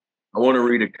I want to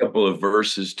read a couple of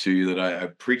verses to you that I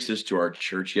preached this to our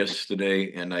church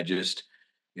yesterday, and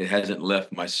it hasn't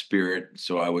left my spirit.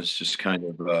 So I was just kind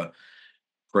of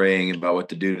praying about what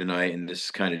to do tonight, and this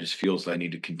kind of just feels I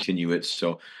need to continue it.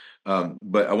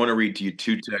 But I want to read to you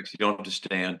two texts. You don't have to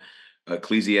stand.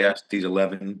 Ecclesiastes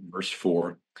 11, verse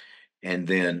 4, and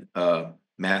then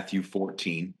Matthew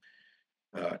 14,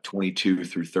 22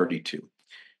 through 32.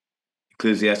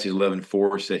 Ecclesiastes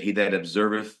 11:4 said, "He that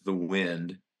observeth the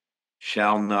wind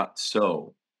shall not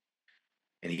sow,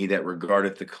 and he that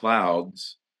regardeth the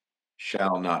clouds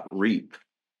shall not reap."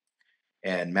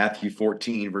 And Matthew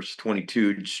 14, verse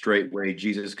 22, straightway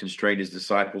Jesus constrained his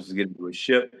disciples to get into a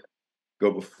ship,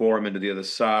 go before him into the other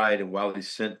side, and while he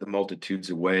sent the multitudes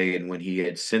away, and when he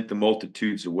had sent the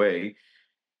multitudes away,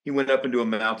 he went up into a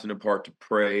mountain apart to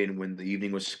pray, and when the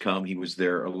evening was come, he was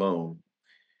there alone.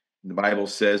 And the Bible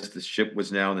says the ship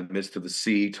was now in the midst of the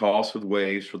sea, tossed with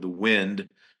waves, for the wind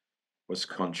was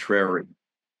contrary.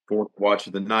 Fourth watch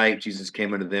of the night, Jesus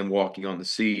came unto them walking on the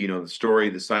sea. You know the story.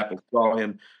 The disciples saw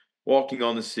him walking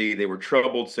on the sea. They were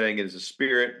troubled, saying, "It is a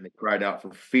spirit," and they cried out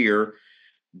for fear.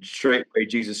 Straightway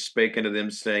Jesus spake unto them,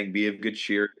 saying, "Be of good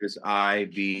cheer, it is I,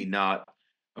 be not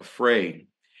afraid."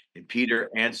 And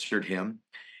Peter answered him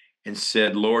and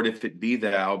said, "Lord, if it be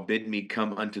thou, bid me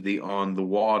come unto thee on the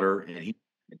water." And he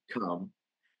had come.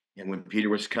 And when Peter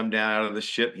was come down out of the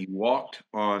ship, he walked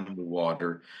on the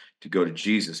water to go to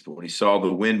Jesus. But when he saw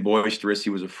the wind boisterous, he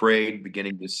was afraid,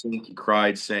 beginning to sink. He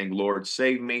cried, saying, "Lord,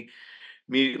 save me."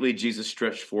 Immediately Jesus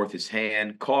stretched forth his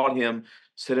hand, caught him,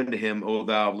 said unto him, "O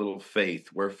thou of little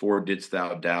faith, wherefore didst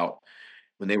thou doubt?"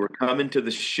 When they were come into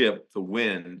the ship, the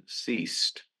wind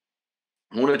ceased.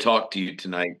 I want to talk to you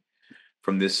tonight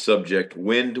from this subject: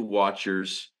 wind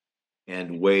watchers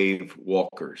and wave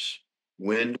walkers.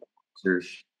 Wind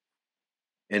watchers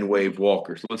and wave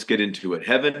walkers. Let's get into it.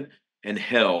 Heaven and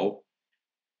hell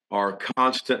are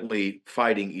constantly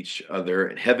fighting each other,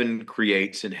 and heaven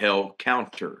creates and hell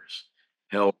counters.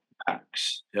 Hell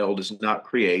acts. Hell does not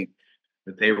create,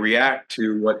 but they react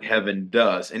to what heaven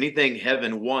does. Anything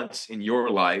heaven wants in your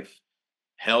life,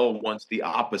 hell wants the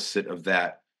opposite of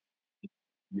that in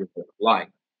your life.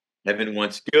 Heaven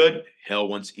wants good, hell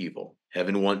wants evil.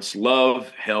 Heaven wants love,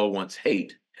 hell wants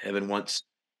hate. Heaven wants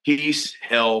peace,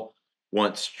 hell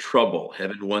wants trouble.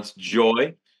 Heaven wants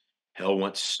joy, hell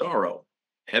wants sorrow.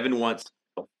 Heaven wants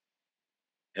health,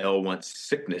 hell wants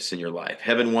sickness in your life.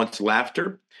 Heaven wants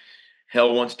laughter,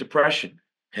 hell wants depression.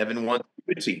 Heaven wants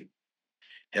unity,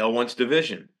 hell wants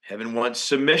division. Heaven wants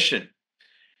submission,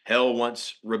 hell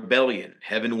wants rebellion.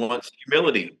 Heaven wants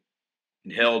humility,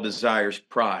 and hell desires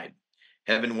pride.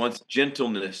 Heaven wants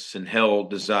gentleness, and hell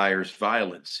desires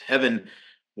violence. Heaven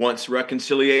wants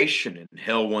reconciliation, and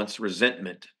hell wants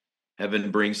resentment.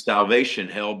 Heaven brings salvation,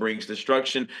 hell brings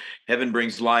destruction. Heaven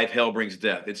brings life, hell brings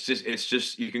death. It's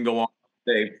just, you can go on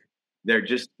and say they're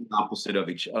just the opposite of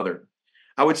each other.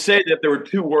 I would say that there were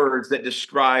two words that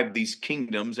describe these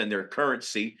kingdoms and their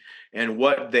currency and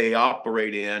what they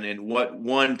operate in and what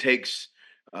one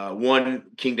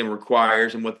kingdom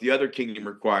requires and what the other kingdom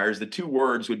requires. The two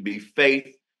words would be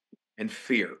faith and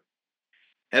fear.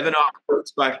 Heaven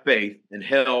operates by faith, and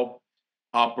hell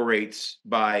operates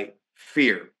by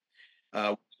fear.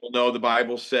 We know the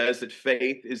Bible says that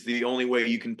faith is the only way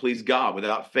you can please God.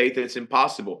 Without faith, it's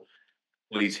impossible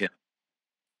to please Him.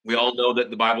 We all know that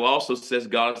the Bible also says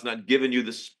God has not given you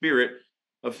the spirit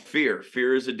of fear.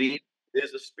 Fear is a demon, it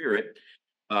is a spirit.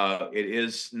 It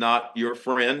is not your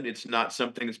friend. It's not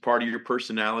something that's part of your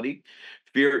personality.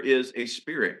 Fear is a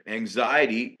spirit.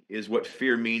 Anxiety is what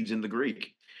fear means in the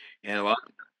Greek. And a lot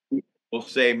of people will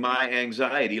say my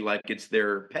anxiety like it's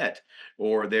their pet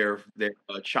or their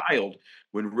child,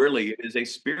 when really it is a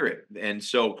spirit. And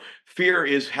so fear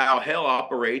is how hell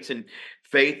operates, and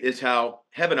faith is how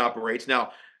heaven operates.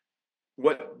 Now,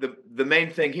 what the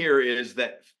main thing here is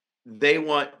that they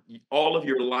want all of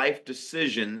your life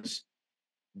decisions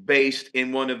based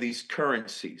in one of these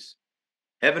currencies.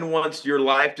 Heaven wants your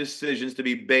life decisions to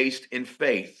be based in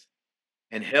faith,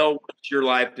 and hell wants your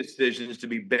life decisions to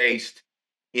be based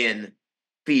in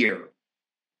fear.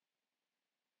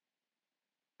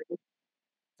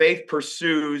 Faith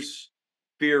pursues,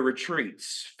 fear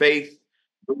retreats. Faith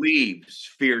believes,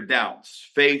 fear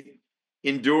doubts. Faith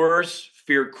endures,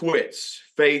 fear quits.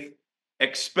 Faith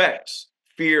expects,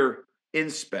 fear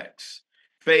inspects.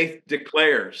 Faith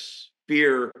declares,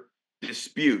 fear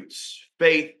disputes.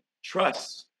 Faith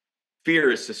trusts, fear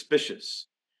is suspicious.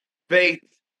 Faith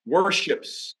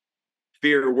worships,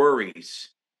 fear worries.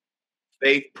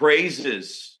 Faith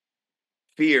praises,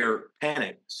 fear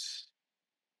panics.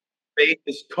 Faith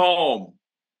is calm,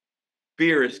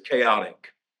 fear is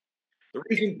chaotic. The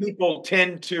reason people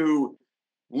tend to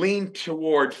lean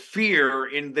toward fear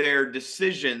in their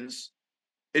decisions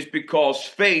is because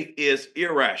faith is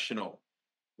irrational,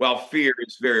 while fear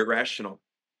is very rational.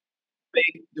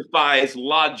 Faith defies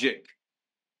logic,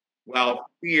 while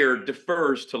fear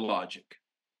defers to logic.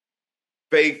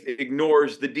 Faith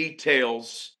ignores the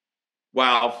details,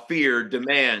 while fear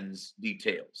demands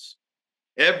details.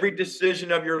 Every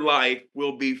decision of your life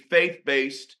will be faith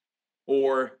based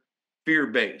or fear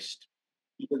based.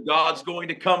 Either God's going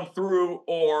to come through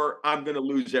or I'm going to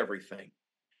lose everything.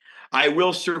 I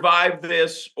will survive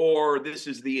this or this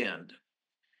is the end.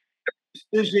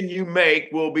 Decision you make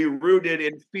will be rooted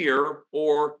in fear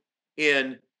or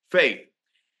in faith.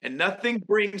 And nothing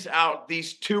brings out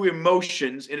these two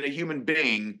emotions in a human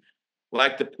being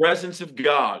like the presence of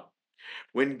God.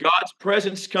 When God's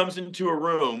presence comes into a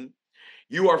room,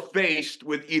 you are faced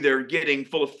with either getting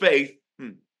full of faith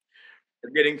or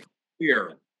getting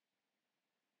fear.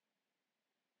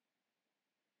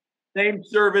 Same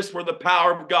service where the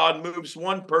power of God moves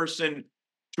one person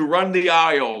to run the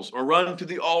aisles or run to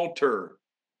the altar,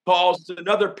 calls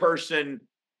another person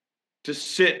to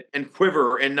sit and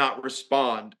quiver and not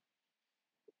respond.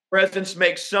 Presence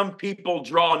makes some people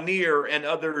draw near and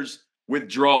others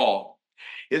withdraw.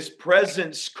 His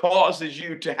presence causes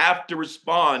you to have to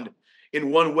respond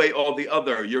in one way or the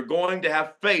other. You're going to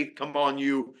have faith come on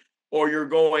you, or you're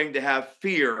going to have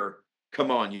fear come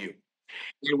on you.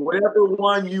 And whatever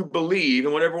one you believe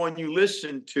and whatever one you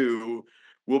listen to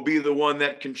will be the one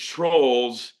that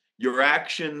controls your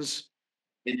actions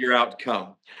and your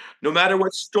outcome. No matter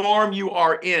what storm you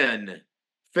are in,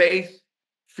 faith,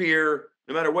 fear,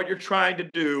 no matter what you're trying to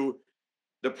do,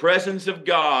 the presence of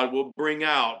God will bring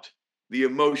out the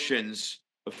emotions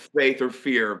of faith or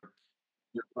fear.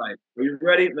 You're right. Are you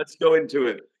ready? Let's go into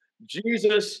it.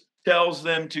 Jesus tells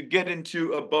them to get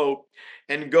into a boat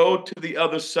and go to the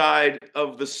other side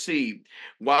of the sea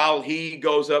while he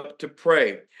goes up to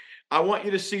pray. I want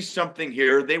you to see something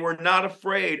here. They were not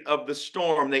afraid of the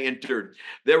storm they entered.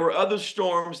 There were other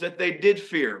storms that they did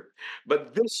fear,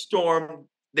 but this storm,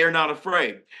 they're not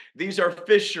afraid. These are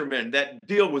fishermen that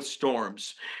deal with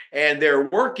storms and they're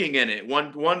working in it. One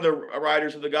of the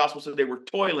writers of the gospel said they were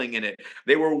toiling in it.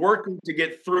 They were working to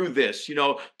get through this. You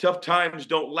know, tough times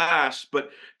don't last,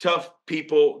 but tough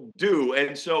people do.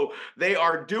 And so they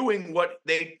are doing what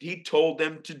he told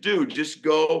them to do. Just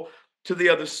go to the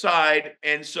other side.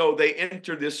 And so they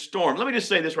enter this storm. Let me just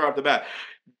say this right off the bat.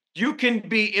 You can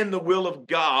be in the will of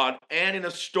God and in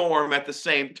a storm at the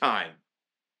same time.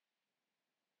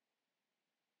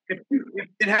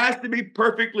 It has to be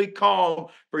perfectly calm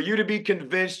for you to be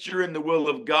convinced you're in the will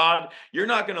of God. You're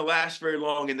not going to last very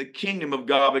long in the kingdom of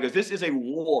God because this is a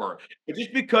war. But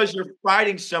just because you're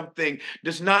fighting something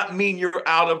does not mean you're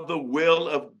out of the will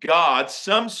of God.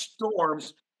 Some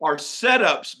storms are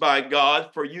setups by God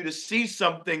for you to see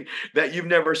something that you've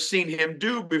never seen him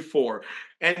do before.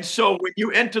 And so when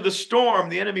you enter the storm,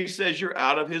 the enemy says you're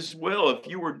out of his will. If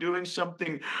you were doing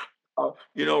something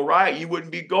right, you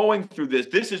wouldn't be going through this.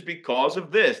 This is because of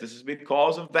this. This is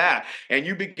because of that. And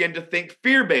you begin to think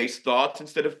fear based thoughts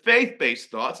instead of faith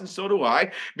based thoughts. And so do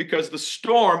I, because the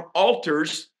storm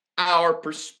alters our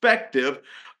perspective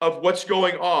of what's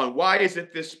going on. Why is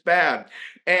it this bad?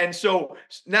 And so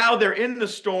now they're in the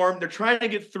storm, they're trying to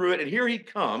get through it. And here he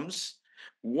comes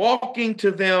walking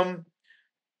to them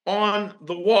on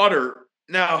the water.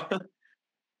 Now,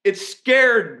 it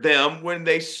scared them when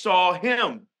they saw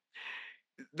him.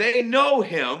 They know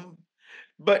him,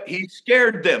 but he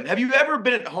scared them. Have you ever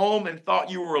been at home and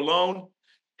thought you were alone?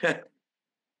 When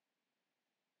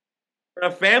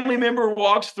a family member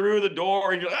walks through the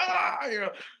door and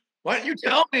why didn't you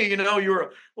tell me?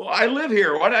 Well, I live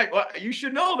here. You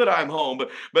should know that I'm home.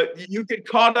 But you get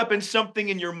caught up in something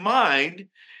in your mind,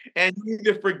 and you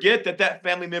either forget that that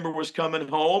family member was coming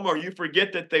home, or you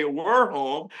forget that they were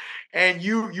home, and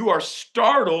you are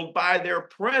startled by their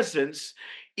presence,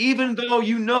 even though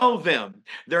you know them.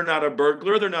 They're not a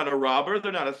burglar, they're not a robber,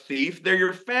 they're not a thief, they're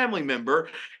your family member.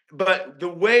 But the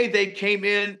way they came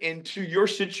into your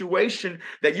situation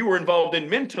that you were involved in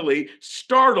mentally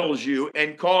startles you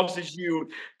and causes you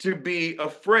to be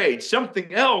afraid.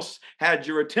 Something else had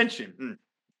your attention.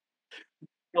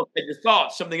 Else had your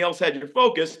thoughts, something else had your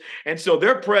focus. And so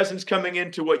their presence coming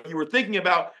into what you were thinking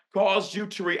about caused you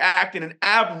to react in an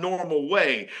abnormal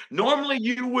way. Normally,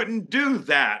 you wouldn't do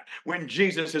that when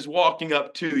Jesus is walking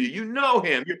up to you. You know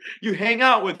him, you hang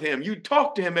out with him, you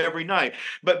talk to him every night.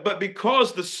 But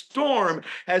because the storm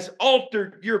has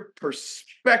altered your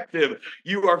perspective,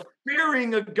 you are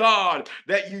fearing a God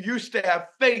that you used to have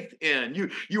faith in.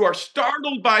 You are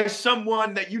startled by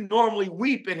someone that you normally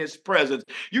weep in his presence.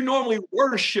 You normally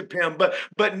worship him,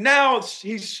 but now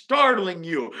he's startling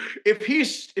you. If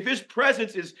his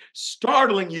presence is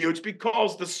startling you, it's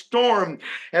because the storm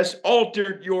has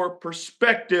altered your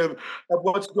perspective of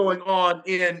what's going on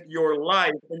in your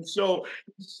life. And so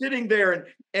he's sitting there,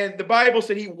 and the Bible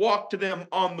said he walked to them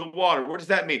on the water. What does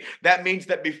that mean? That means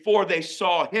that before they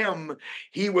saw him,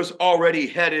 he was already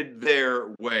headed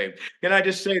their way. Can I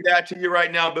just say that to you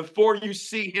right now? Before you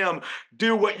see him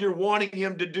do what you're wanting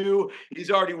him to do,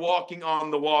 he's already walking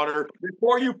on the water.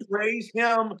 Before you praise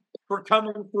him for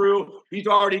coming through, he's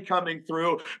already coming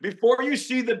through. Before you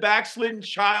see the backslidden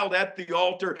child at the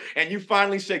altar and you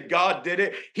finally say, God did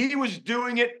it, he was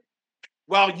doing it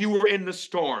while you were in the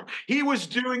storm. He was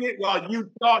doing it while you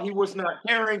thought he was not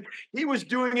caring. He was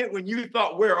doing it when you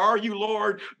thought, where are you,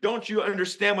 Lord? Don't you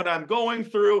understand what I'm going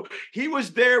through? He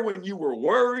was there when you were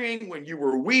worrying, when you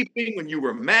were weeping, when you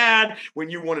were mad, when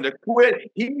you wanted to quit.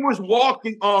 He was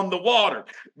walking on the water,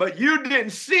 but you didn't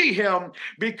see him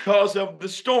because of the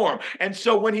storm. And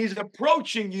so when he's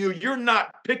approaching you, you're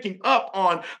not picking up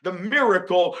on the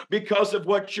miracle because of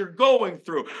what you're going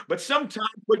through. But sometimes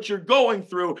what you're going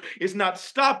through is not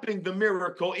stopping the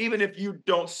miracle, even if you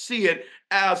don't see it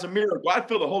as a miracle. I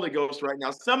feel the Holy Ghost right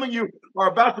now. Some of you are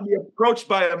about to be approached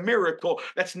by a miracle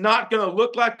that's not going to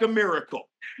look like a miracle.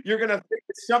 You're going to think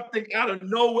it's something out of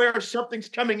nowhere. Something's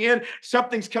coming in.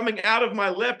 Something's coming out of my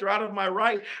left or out of my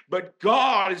right. But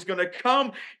God is going to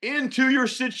come into your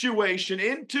situation,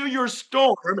 into your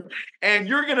storm, and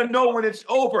you're going to know when it's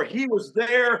over. He was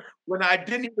there when I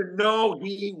didn't even know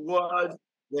he was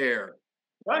there.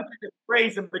 Why don't you just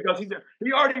praise him because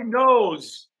he already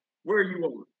knows where you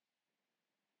are.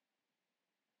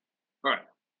 All right,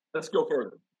 let's go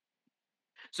further.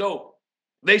 So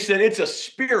they said it's a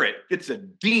spirit, it's a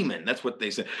demon. That's what they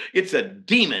said. It's a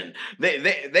demon.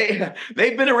 They've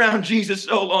been around Jesus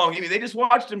so long. I mean, they just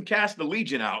watched him cast the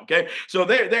legion out. Okay, so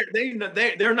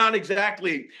they're not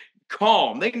exactly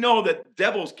calm. They know that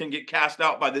devils can get cast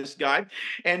out by this guy,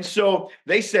 and so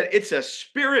they said it's a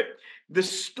spirit. The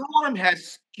storm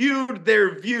has skewed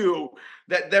their view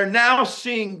that they're now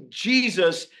seeing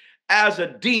Jesus as a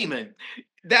demon.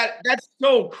 That's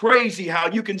so crazy how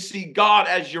you can see God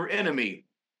as your enemy.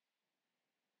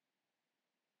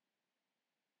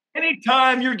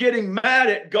 Anytime you're getting mad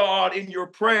at God in your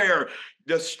prayer,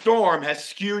 the storm has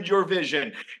skewed your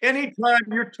vision. Anytime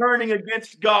you're turning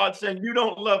against God, saying, you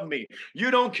don't love me, you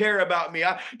don't care about me,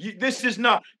 this is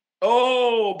not.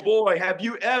 Oh boy, have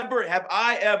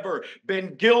I ever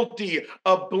been guilty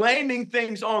of blaming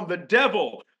things on the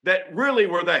devil that really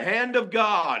were the hand of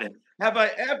God? Have I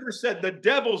ever said the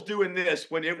devil's doing this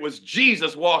when it was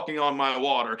Jesus walking on my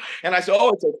water? And I said,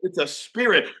 oh, it's a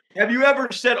spirit. Have you ever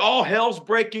said all hell's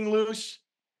breaking loose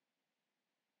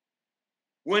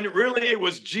when really it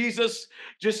was Jesus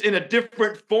just in a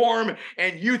different form?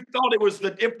 And you thought it was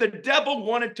if the devil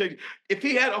wanted to, if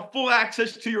he had a full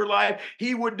access to your life,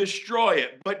 he would destroy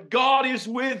it. But God is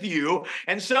with you.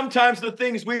 And sometimes the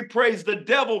things we praise the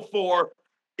devil for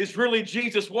is really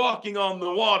Jesus walking on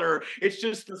the water. It's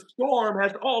just the storm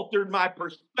has altered my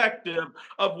perspective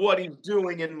of what he's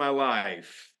doing in my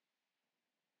life.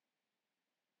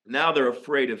 Now they're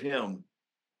afraid of him.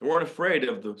 They weren't afraid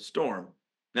of the storm.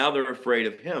 Now they're afraid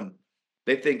of him.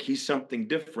 They think he's something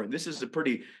different. This is a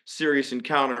pretty serious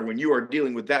encounter when you are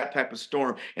dealing with that type of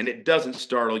storm and it doesn't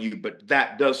startle you, but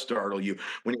that does startle you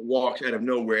when it walks out of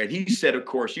nowhere. And he said, of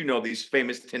course, you know these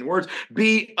famous 10 words,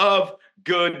 be of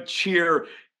good cheer.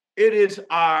 It is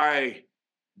I.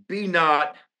 Be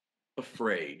not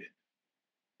afraid.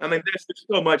 I mean, there's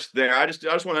so much there. I just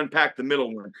want to unpack the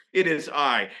middle one. It is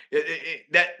I.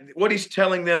 That what he's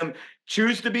telling them: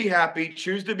 choose to be happy,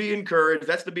 choose to be encouraged.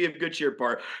 That's the be of good cheer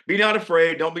part. Be not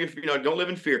afraid. Don't be, don't live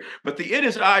in fear. But the it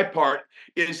is I part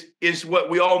is what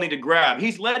we all need to grab.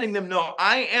 He's letting them know,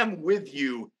 I am with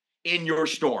you in your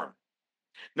storm.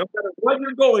 No matter what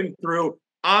you're going through,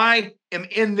 I am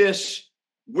in this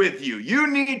with you. You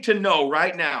need to know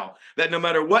right now that no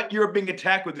matter what you're being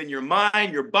attacked with in your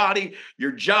mind, your body,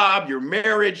 your job, your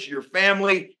marriage, your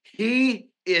family, he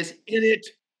is in it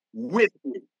with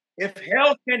you. If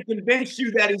hell can convince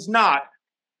you that he's not,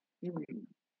 you're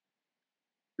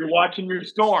watching your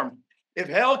storm. If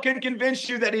hell can convince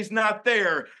you that he's not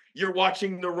there, you're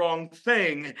watching the wrong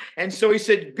thing. And so he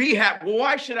said, be happy. Well,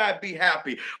 why should I be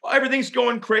happy? Well, everything's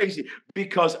going crazy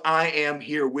because I am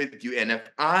here with you. And if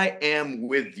I am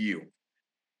with you,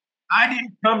 I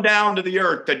didn't come down to the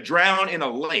earth to drown in a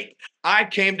lake. I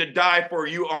came to die for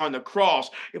you on the cross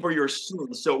for your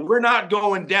sins. So we're not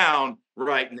going down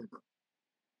right now.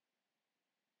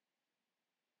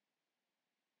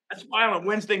 That's why on a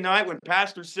Wednesday night when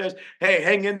pastor says, "Hey,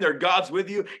 hang in there, God's with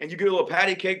you," and you get a little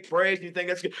patty cake praise, and you think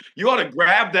that's good, you ought to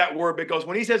grab that word because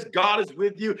when he says God is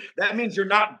with you, that means you're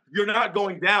not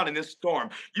going down in this storm.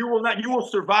 You will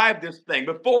survive this thing.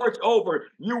 Before it's over,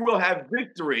 you will have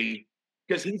victory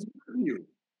because he's with you.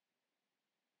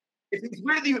 If he's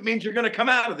with you, it means you're going to come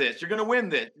out of this. You're going to win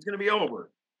this. It's going to be over.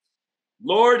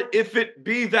 Lord, if it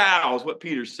be thou, is what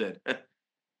Peter said.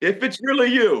 If it's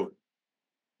really you,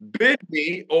 bid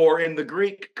me, or in the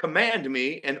Greek, command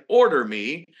me and order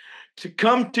me to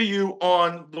come to you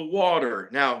on the water.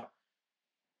 Now,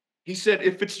 he said,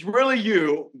 if it's really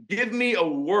you, give me a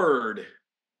word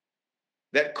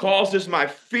that causes my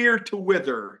fear to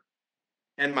wither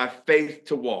and my faith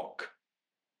to walk.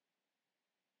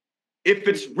 If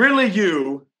it's really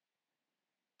you,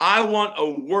 I want a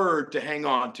word to hang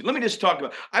on to. Let me just talk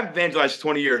about, I've evangelized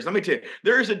 20 years. Let me tell you,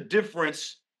 there is a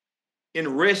difference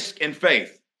in risk and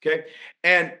faith. Okay.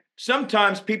 And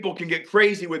sometimes people can get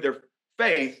crazy with their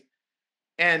faith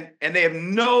and they have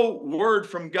no word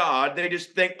from God. They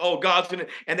just think, oh, God's gonna,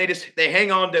 and they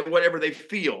hang on to whatever they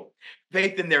feel,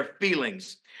 faith in their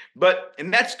feelings.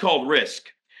 And that's called risk.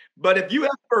 But if you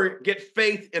ever get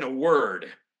faith in a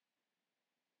word,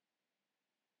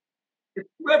 if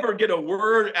you ever get a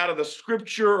word out of the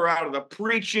scripture or out of the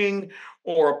preaching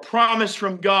or a promise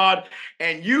from God,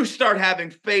 and you start having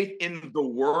faith in the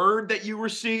word that you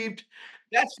received,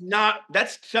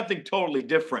 that's something totally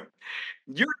different.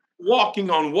 You're walking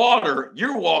on water,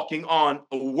 you're walking on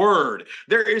a word.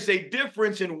 There is a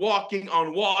difference in walking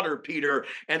on water, Peter,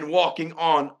 and walking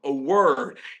on a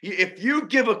word. If you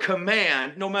give a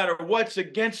command, no matter what's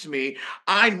against me,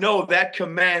 I know that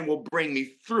command will bring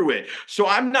me through it. So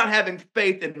I'm not having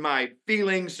faith in my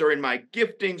feelings or in my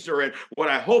giftings or in what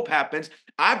I hope happens.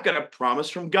 I've got a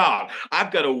promise from God. I've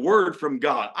got a word from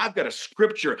God. I've got a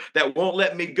scripture that won't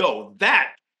let me go.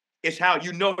 That is how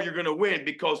you know you're going to win,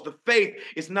 because the faith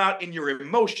is not in your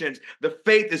emotions. The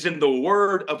faith is in the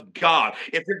word of God.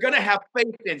 If you're going to have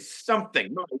faith in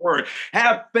something, not a word,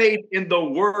 have faith in the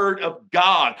word of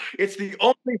God. It's the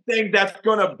only thing that's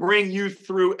going to bring you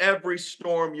through every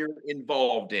storm you're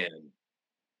involved in.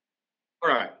 All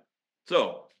right.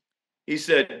 So he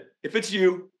said, if it's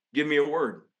you, give me a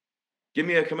word, give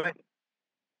me a command.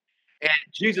 And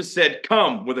Jesus said,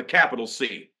 come, with a capital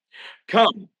C.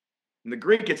 Come. In the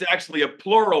Greek, it's actually a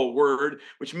plural word,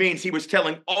 which means he was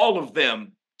telling all of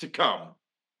them to come.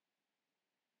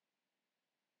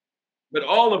 But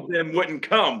all of them wouldn't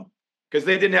come because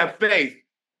they didn't have faith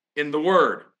in the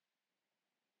word.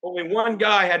 Only one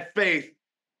guy had faith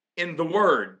in the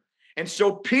word. And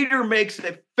so Peter makes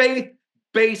a faith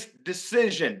based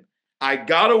decision. I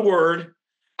got a word.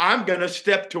 I'm going to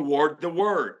step toward the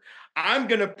word. I'm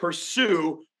going to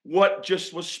pursue what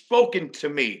just was spoken to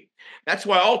me. That's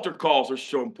why altar calls are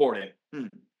so important.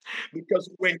 Because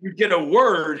when you get a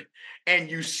word and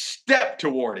you step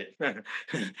toward it and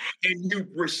you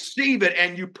receive it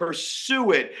and you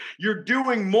pursue it, you're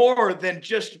doing more than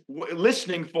just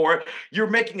listening for it. You're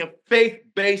making a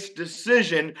faith-based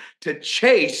decision to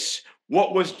chase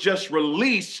what was just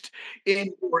released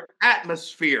in your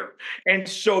atmosphere. And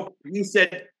so he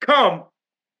said, come.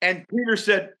 And Peter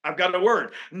said, I've got a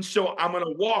word. And so I'm going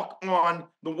to walk on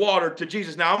the water to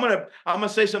Jesus. Now I'm going to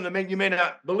say something that you may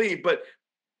not believe, but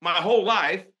my whole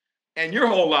life and your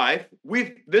whole life,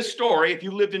 this story, if you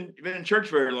been in church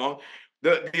very long,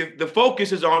 the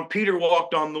focus is on Peter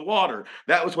walked on the water.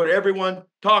 That was what everyone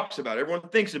talks about, everyone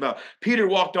thinks about. Peter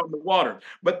walked on the water.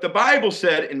 But the Bible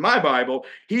said, in my Bible,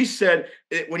 he said,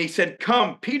 when he said,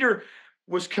 come, Peter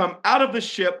was come out of the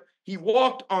ship. He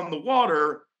walked on the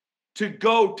water to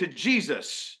go to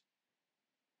Jesus.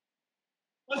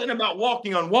 It wasn't about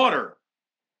walking on water.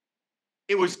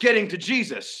 It was getting to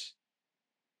Jesus.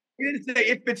 He didn't say,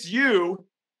 if it's you,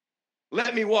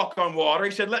 let me walk on water.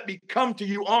 He said, let me come to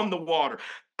you on the water.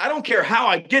 I don't care how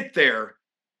I get there.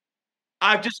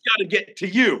 I've just got to get to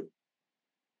you.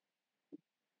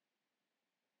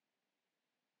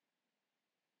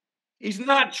 He's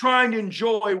not trying to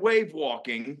enjoy wave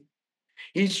walking.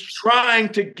 He's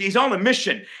on a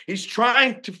mission. He's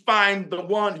trying to find the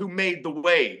one who made the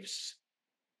waves.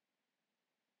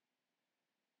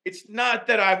 It's not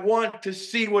that I want to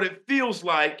see what it feels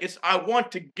like. It's I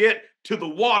want to get to the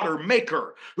water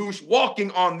maker who's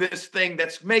walking on this thing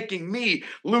that's making me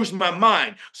lose my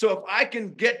mind. So if I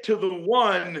can get to the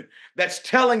one that's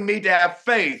telling me to have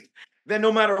faith, then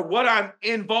no matter what I'm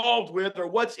involved with or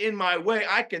what's in my way,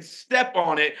 I can step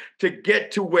on it to get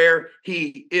to where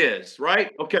he is,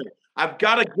 right? Okay. I've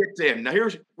got to get to him. Now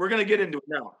we're going to get into it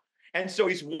now. And so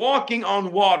he's walking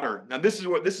on water. Now this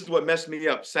is what messed me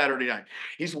up Saturday night.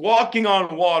 He's walking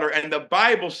on water, and the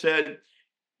Bible said,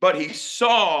 but he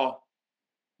saw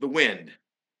the wind.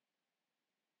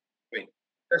 Wait,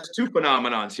 there's two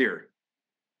phenomenons here.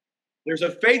 There's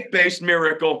a faith-based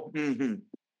miracle, and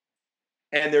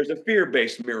there's a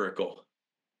fear-based miracle.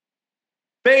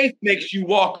 Faith makes you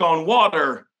walk on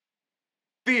water.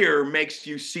 Fear makes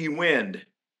you see wind.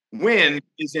 Wind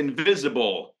is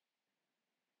invisible.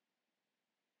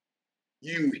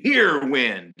 You hear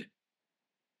wind,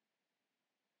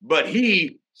 but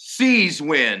he sees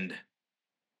wind.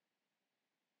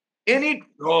 Faith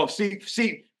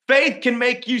can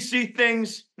make you see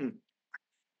things,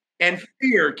 and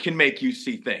fear can make you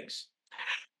see things.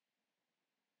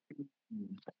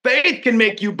 Faith can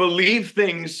make you believe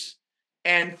things,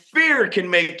 and fear can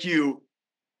make you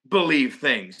believe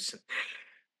things.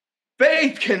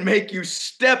 Faith can make you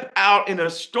step out in a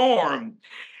storm,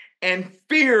 and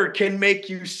fear can make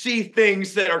you see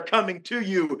things that are coming to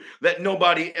you that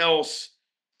nobody else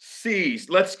sees.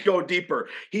 Let's go deeper.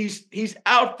 He's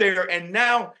out there, and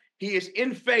now he is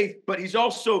in faith, but he's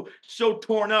also so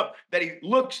torn up that he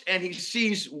looks and he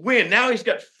sees wind. Now he's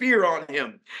got fear on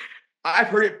him. I've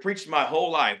heard it preached my whole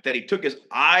life that he took his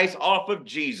eyes off of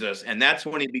Jesus, and that's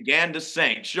when he began to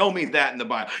sink. Show me that in the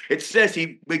Bible. It says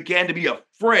he began to be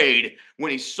afraid when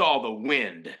he saw the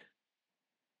wind.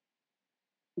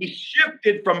 He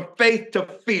shifted from faith to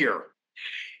fear.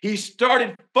 He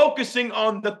started focusing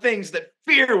on the things that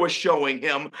fear was showing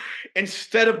him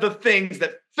instead of the things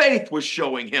that faith was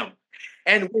showing him.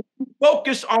 And when you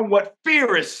focus on what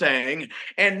fear is saying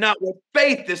and not what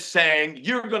faith is saying,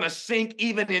 you're going to sink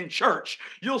even in church.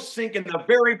 You'll sink in the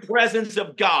very presence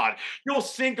of God. You'll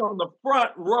sink on the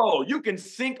front row. You can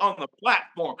sink on the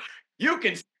platform. You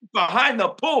can sink behind the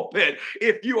pulpit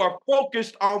if you are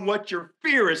focused on what your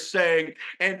fear is saying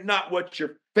and not what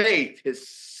your faith is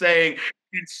saying.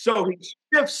 And so he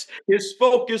shifts his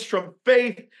focus from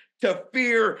faith to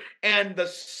fear, and the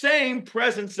same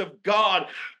presence of God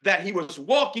that he was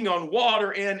walking on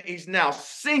water in, he's now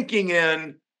sinking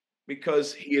in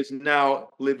because he is now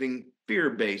living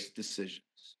fear-based decisions.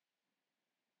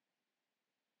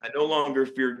 I no longer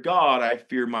fear God, I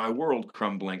fear my world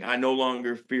crumbling. I no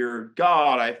longer fear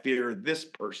God, I fear this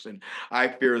person. I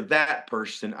fear that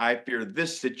person. I fear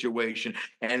this situation.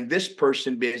 And this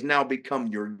person has now become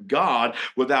your God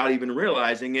without even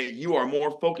realizing it. You are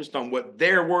more focused on what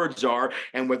their words are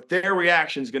and what their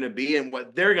reaction is going to be and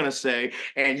what they're going to say.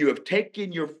 And you have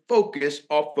taken your focus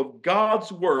off of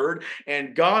God's word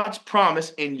and God's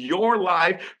promise in your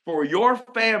life for your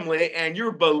family. And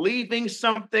you're believing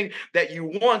something that you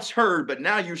once heard, but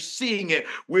now you're seeing it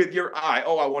with your eye.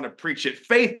 Oh, I want to preach it.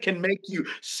 Faith can make you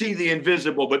see the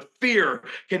invisible, but fear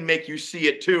can make you see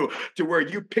it too, to where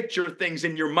you picture things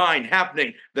in your mind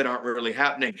happening that aren't really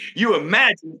happening. You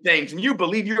imagine things and you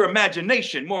believe your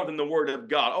imagination more than the word of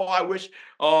God. Oh, I wish.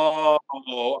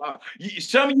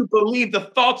 Some of you believe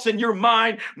the thoughts in your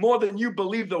mind more than you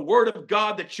believe the word of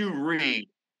God that you read.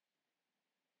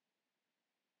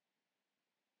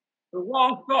 The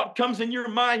wrong thought comes in your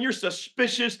mind. You're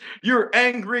suspicious. You're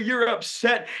angry. You're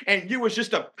upset. And you was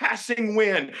just a passing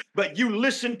wind, but you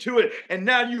listened to it and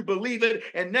now you believe it.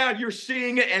 And now you're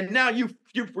seeing it. And now you've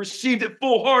received it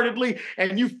full heartedly.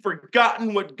 And you've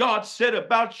forgotten what God said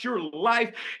about your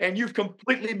life. And you've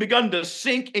completely begun to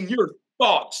sink in your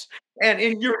thoughts and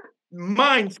in your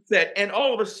mindset. And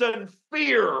all of a sudden,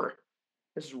 fear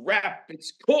has wrapped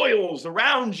its coils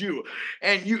around you,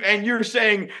 and you're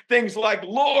saying things like,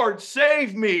 Lord,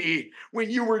 save me, when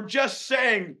you were just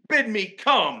saying, bid me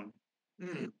come.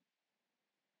 Mm.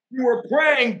 You were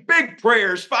praying big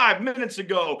prayers 5 minutes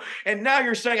ago, and now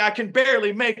you're saying, I can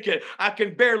barely make it. I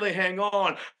can barely hang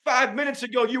on. 5 minutes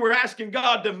ago, you were asking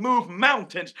God to move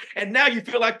mountains, and now you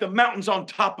feel like the mountain's on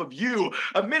top of you.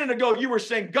 A minute ago, you were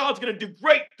saying, God's going to do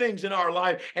great things in our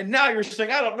life, and now you're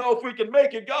saying, I don't know if we can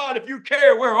make it. God, if you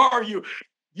care, where are you?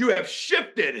 You have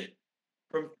shifted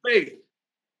from faith to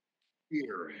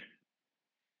fear.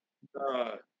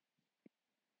 Uh,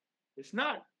 It's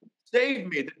not save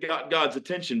me that got God's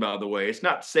attention, by the way. It's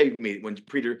not save me when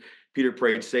Peter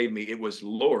prayed, save me. It was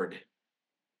Lord.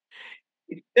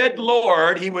 He said,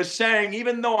 Lord, he was saying,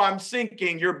 even though I'm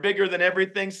sinking, you're bigger than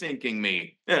everything sinking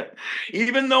me.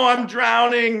 Even though I'm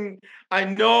drowning, I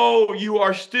know you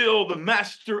are still the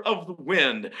master of the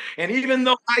wind. And even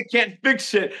though I can't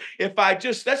fix it, if I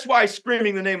just, that's why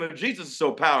screaming the name of Jesus is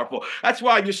so powerful. That's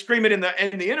why you scream it in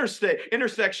the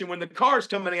intersection when the car's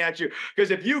coming at you.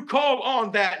 Because if you call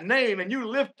on that name and you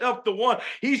lift up the one,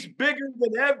 he's bigger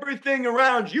than everything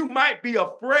around. You might be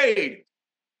afraid.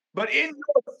 But in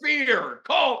your fear.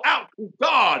 Call out to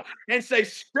God and say,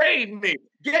 save me.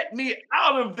 Get me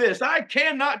out of this. I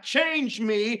cannot change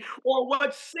me or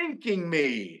what's sinking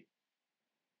me.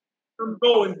 I'm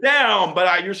going down,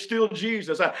 but you're still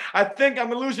Jesus. I think I'm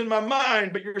losing my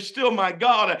mind, but you're still my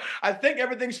God. I think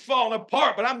everything's falling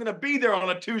apart, but I'm going to be there on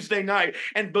a Tuesday night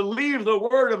and believe the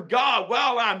word of God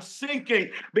while I'm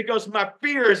sinking because my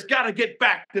fear has got to get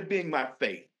back to being my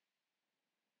faith.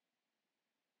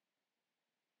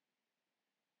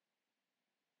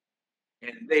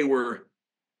 And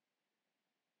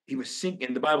he was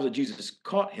sinking. The Bible said Jesus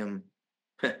caught him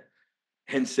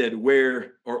and said,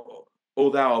 where, or, oh,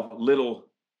 thou of little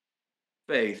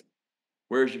faith,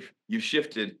 where's you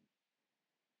shifted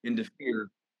into fear?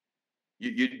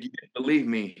 You didn't believe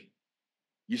me.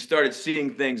 You started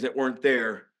seeing things that weren't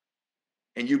there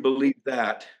and you believe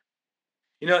that.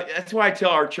 That's why I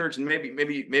tell our church, and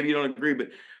maybe you don't agree, but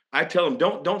I tell them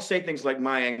don't say things like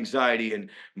my anxiety and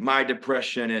my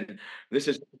depression and this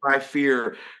is my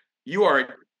fear. You are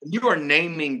you are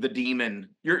naming the demon.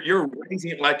 You're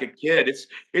raising it like a kid.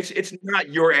 It's not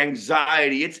your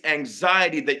anxiety. It's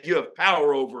anxiety that you have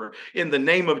power over in the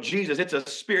name of Jesus. It's a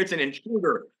spirit, it's an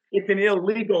intruder, it's an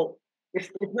illegal. It's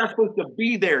not supposed to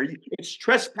be there. It's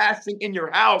trespassing in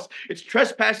your house. It's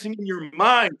trespassing in your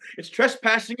mind. It's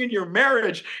trespassing in your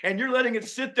marriage. And you're letting it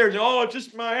sit there. Oh, it's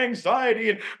just my anxiety.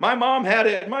 And my mom had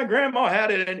it. And my grandma had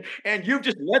it. And you've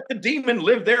just let the demon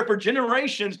live there for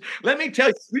generations. Let me tell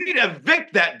you, you need to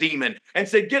evict that demon and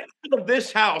say, get out of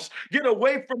this house. Get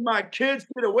away from my kids.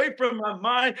 Get away from my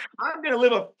mind. I'm going to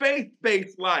live a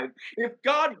faith-based life. If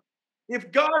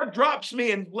God drops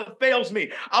me and fails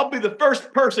me, I'll be the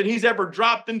first person he's ever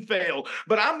dropped and failed.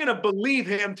 But I'm going to believe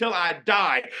him till I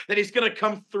die that he's going to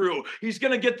come through. He's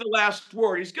going to get the last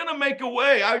word. He's going to make a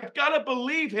way. I've got to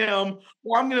believe him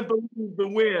or I'm going to believe the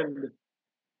wind.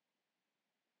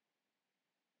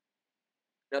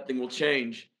 Nothing will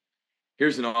change.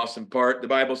 Here's an awesome part. The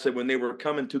Bible said when they were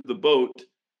coming to the boat,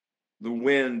 the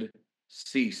wind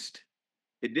ceased.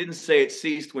 It didn't say it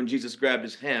ceased when Jesus grabbed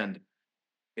his hand.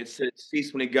 It said it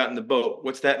ceased when he got in the boat.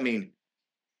 What's that mean?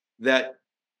 That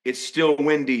it's still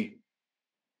windy,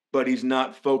 but he's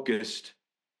not focused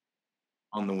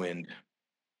on the wind.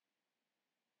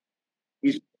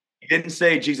 He didn't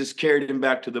say Jesus carried him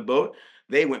back to the boat.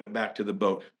 They went back to the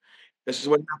boat. This is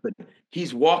what happened.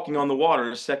 He's walking on the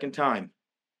water a second time,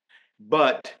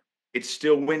 but it's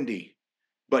still windy,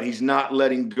 but he's not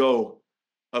letting go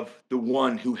of the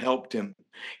one who helped him.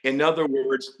 In other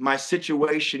words, my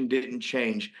situation didn't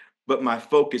change, but my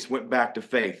focus went back to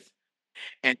faith.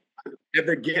 And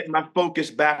ever get my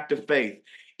focus back to faith.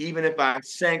 Even if I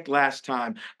sank last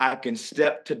time, I can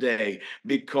step today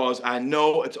because I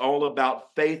know it's all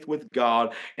about faith with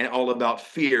God and all about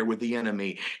fear with the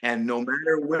enemy. And no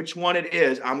matter which one it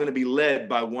is, I'm going to be led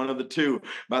by one of the two,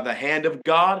 by the hand of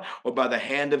God or by the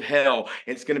hand of hell.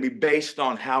 It's going to be based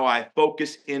on how I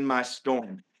focus in my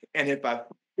storm. And if I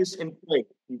focus in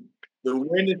faith, the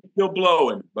wind is still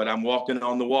blowing, but I'm walking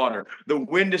on the water. The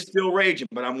wind is still raging,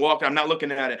 but I'm walking. I'm not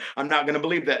looking at it. I'm not going to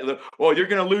believe that. Oh, you're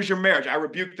going to lose your marriage. I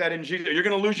rebuke that in Jesus. You're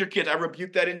going to lose your kids. I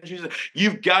rebuke that in Jesus.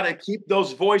 You've got to keep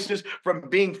those voices from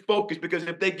being focused because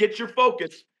if they get your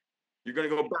focus, you're going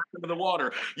to go back into the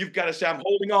water. You've got to say, I'm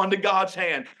holding on to God's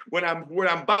hand. When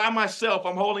I'm by myself,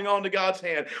 I'm holding on to God's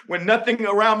hand. When nothing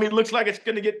around me looks like it's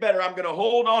going to get better, I'm going to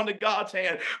hold on to God's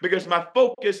hand because my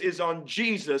focus is on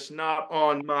Jesus, not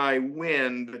on my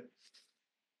wind.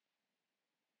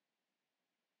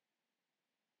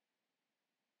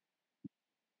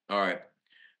 All right.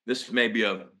 This may be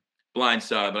a blind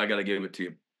side, but I got to give it to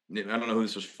you. I don't know who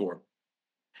this was for.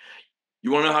 You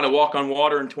want to know how to walk on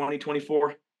water in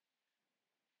 2024?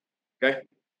 Okay.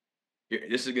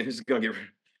 This is going to get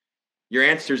your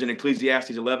answers in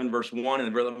Ecclesiastes 11, verse 1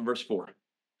 and 11, verse 4.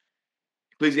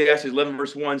 Ecclesiastes 11,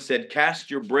 verse 1 said, cast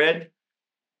your bread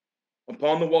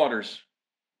upon the waters,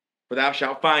 for thou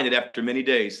shalt find it after many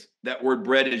days. That word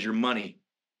bread is your money.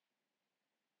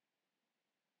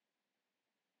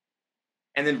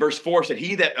 And then verse 4 said,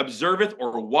 he that observeth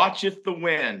or watcheth the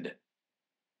wind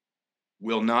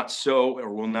will not sow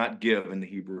or will not give in the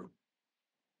Hebrew.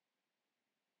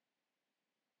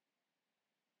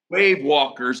 Wave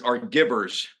walkers are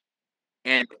givers,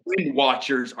 and wind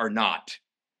watchers are not.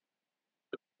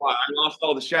 Wow, I lost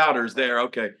all the shouters there.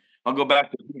 Okay, I'll go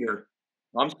back to Peter.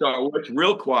 I'm sorry. Oh, it's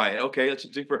real quiet. Okay, let's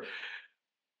do for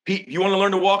Pete. You want to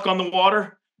learn to walk on the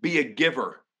water? Be a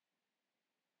giver.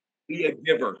 Be a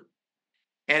giver.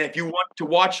 And if you want to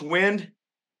watch wind,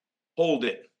 hold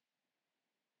it.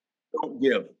 Don't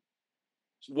give.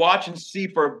 Watch and see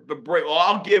for the break. Well,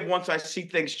 I'll give once I see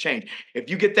things change. If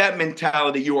you get that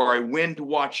mentality, you are a wind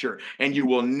watcher and you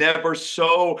will never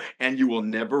sow and you will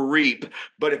never reap.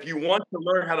 But if you want to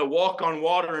learn how to walk on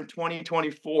water in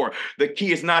 2024, the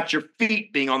key is not your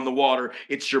feet being on the water,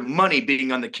 it's your money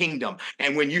being on the kingdom.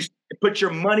 And when you put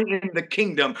your money in the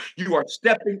kingdom, you are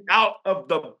stepping out of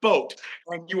the boat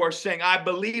and you are saying, I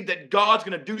believe that God's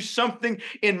going to do something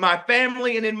in my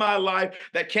family and in my life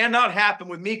that cannot happen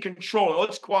with me controlling. Oh,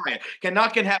 it's quiet.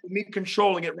 Cannot can happen with me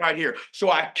controlling it right here.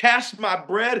 So I cast my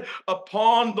bread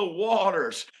upon the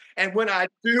waters. And when I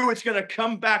do, it's going to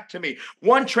come back to me.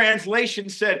 One translation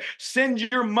said, send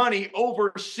your money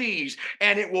overseas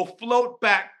and it will float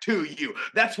back to you.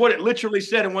 That's what it literally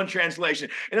said in one translation.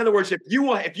 In other words, if you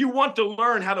want to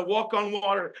learn how to walk on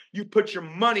water, you put your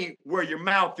money where your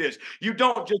mouth is. You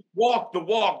don't just walk the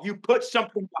walk, you put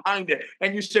something behind it.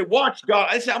 And you say, watch God,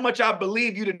 that's how much I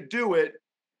believe you to do it.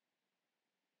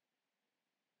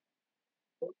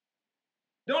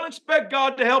 Don't expect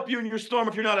God to help you in your storm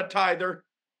if you're not a tither.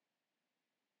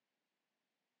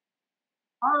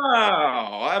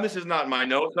 Oh, this is not my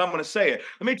notes. I'm going to say it.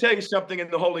 Let me tell you something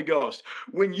in the Holy Ghost.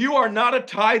 When you are not a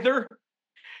tither,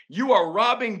 you are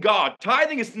robbing God.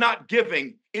 Tithing is not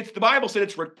giving. It's the Bible said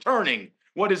it's returning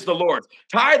what is the Lord's.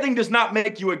 Tithing does not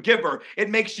make you a giver. It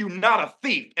makes you not a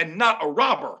thief and not a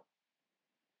robber.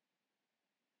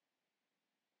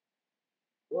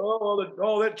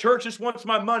 That church just wants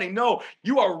my money. No,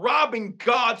 you are robbing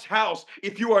God's house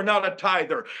if you are not a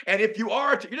tither. And if you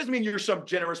are, it doesn't mean you're some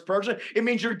generous person. It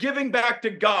means you're giving back to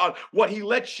God what He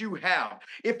lets you have.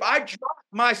 If I drop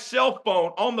my cell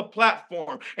phone on the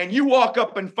platform and you walk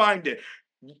up and find it,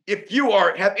 if you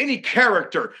have any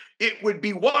character, it would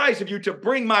be wise of you to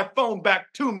bring my phone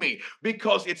back to me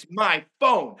because it's my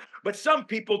phone. But some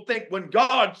people think when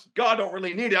God don't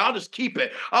really need it, I'll just keep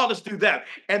it. I'll just do that.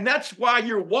 And that's why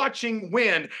you're watching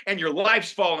wind and your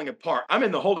life's falling apart. I'm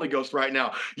in the Holy Ghost right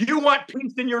now. You want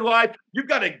peace in your life, you've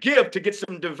got to give to get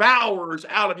some devourers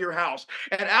out of your house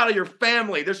and out of your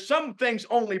family. There's some things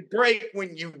only break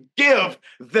when you give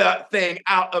the thing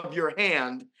out of your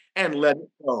hand and let it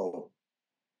go.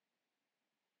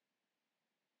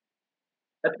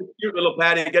 That's a cute little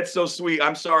Patty. It gets so sweet.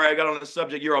 I'm sorry I got on the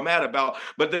subject you're all mad about.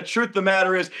 But the truth of the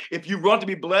matter is, if you want to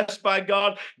be blessed by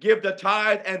God, give the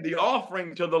tithe and the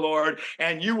offering to the Lord,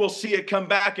 and you will see it come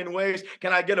back in ways.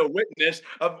 Can I get a witness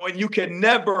of when you can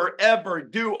never, ever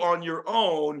do on your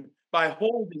own by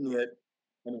holding it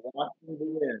and watching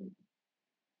the wind?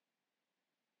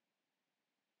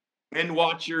 Wind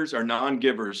watchers are non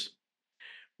givers.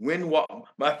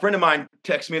 My friend of mine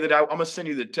texted me that I'm gonna send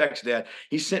you the text, Dad.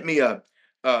 He sent me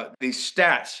these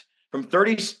stats from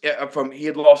 30 from he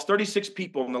had lost 36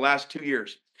 people in the last 2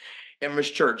 years in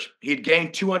his church. He'd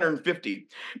gained 250,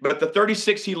 but the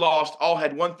 36 he lost all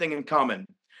had one thing in common.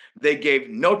 They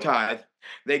gave no tithe.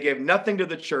 They gave nothing to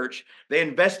the church. They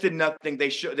invested nothing. They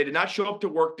did not show up to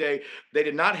work day. They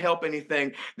did not help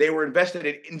anything. They were invested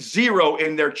in zero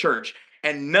in their church.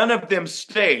 And none of them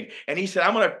stayed. And he said,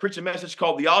 I'm going to preach a message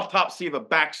called The Autopsy of a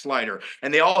Backslider.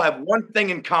 And they all have one thing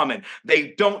in common. They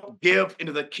don't give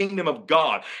into the kingdom of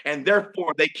God. And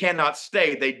therefore, they cannot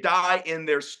stay. They die in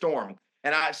their storm.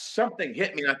 And something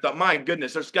hit me, and I thought, my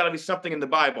goodness, there's got to be something in the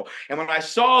Bible. And when I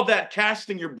saw that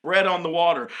casting your bread on the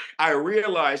water, I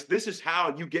realized this is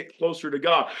how you get closer to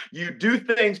God. You do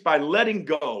things by letting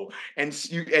go,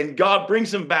 and God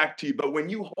brings them back to you. But when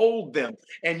you hold them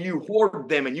and you hoard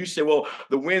them, and you say, "Well,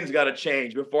 the wind's got to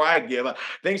change before I give.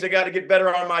 Things I got to get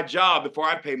better on my job before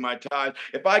I pay my tithe.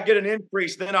 If I get an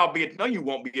increase, then I'll be." No, you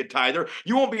won't be a tither.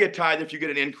 You won't be a tither if you get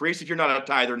an increase. If you're not a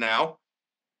tither now.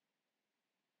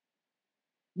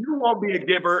 You won't be a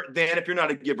giver then if you're not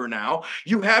a giver now.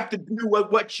 You have to do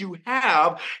what you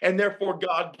have, and therefore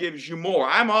God gives you more.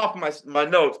 I'm off my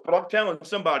notes, but I'm telling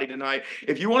somebody tonight,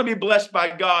 if you want to be blessed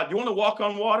by God, you want to walk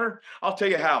on water, I'll tell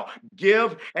you how.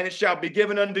 Give, and it shall be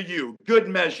given unto you. Good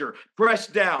measure,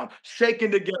 pressed down, shaken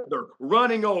together,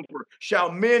 running over,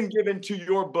 shall men give into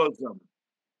your bosom.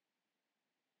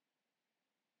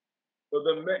 So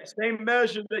the same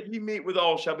measure that you meet with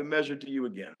all shall be measured to you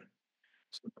again.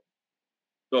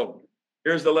 So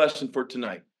here's the lesson for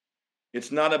tonight.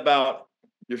 It's not about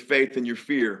your faith and your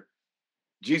fear.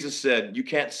 Jesus said, you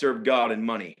can't serve God and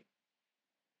money.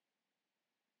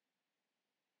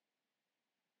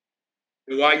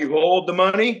 And why you hold the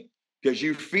money? Because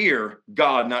you fear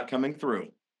God not coming through.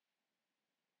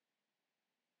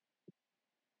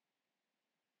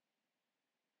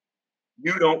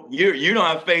 You don't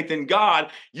have faith in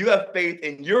God. You have faith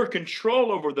in your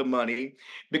control over the money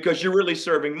because you're really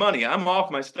serving money. I'm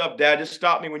off my stuff, Dad. Just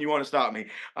stop me when you want to stop me.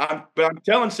 But I'm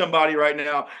telling somebody right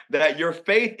now that your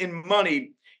faith in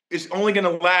money is only going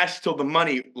to last till the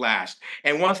money lasts.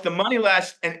 And once the money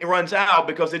lasts and it runs out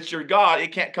because it's your God,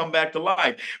 it can't come back to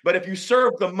life. But if you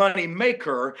serve the money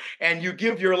maker and you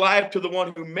give your life to the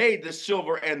one who made the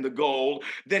silver and the gold,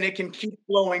 then it can keep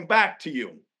flowing back to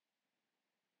you.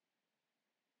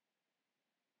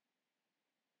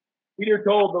 Peter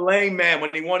told the lame man when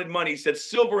he wanted money, he said,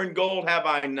 "Silver and gold have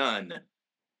I none,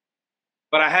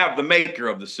 but I have the maker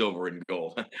of the silver and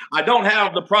gold. I don't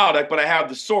have the product, but I have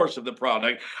the source of the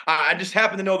product. I just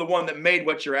happen to know the one that made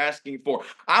what you're asking for.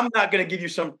 I'm not going to give you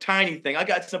some tiny thing. I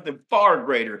got something far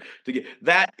greater to get."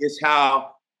 That is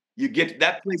how you get to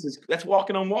that place. That's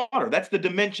walking on water. That's the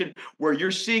dimension where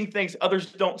you're seeing things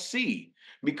others don't see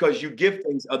because you give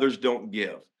things others don't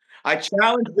give. I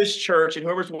challenge this church and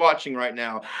whoever's watching right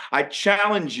now. I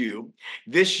challenge you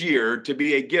this year to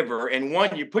be a giver. And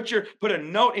one, you put a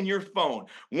note in your phone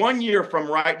 1 year from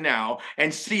right now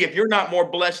and see if you're not more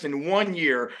blessed in 1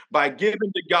 year by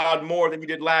giving to God more than you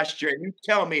did last year. And you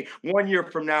tell me 1 year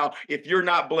from now if you're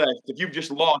not blessed, if you've just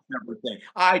lost everything.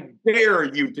 I dare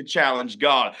you to challenge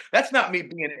God. That's not me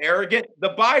being arrogant. The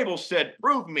Bible said,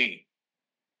 "Prove me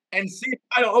and see if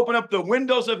I don't open up the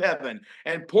windows of heaven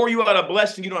and pour you out a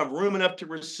blessing you don't have room enough to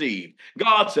receive."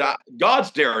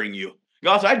 God's daring you.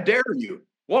 God said, "I dare you.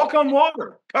 Walk on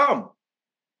water. Come.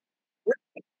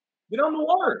 Get on the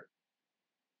water.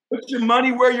 Put your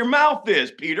money where your mouth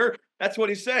is, Peter." That's what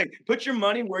he's saying. Put your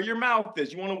money where your mouth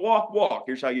is. You want to walk, walk.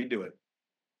 Here's how you do it.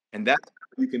 And that's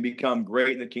how you can become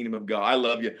great in the kingdom of God. I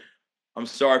love you. I'm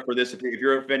sorry for this. If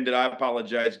you're offended, I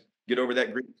apologize. Get over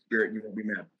that Greek spirit. You won't be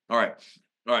mad. All right.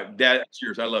 All right. Dad, that's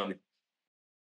yours. I love you.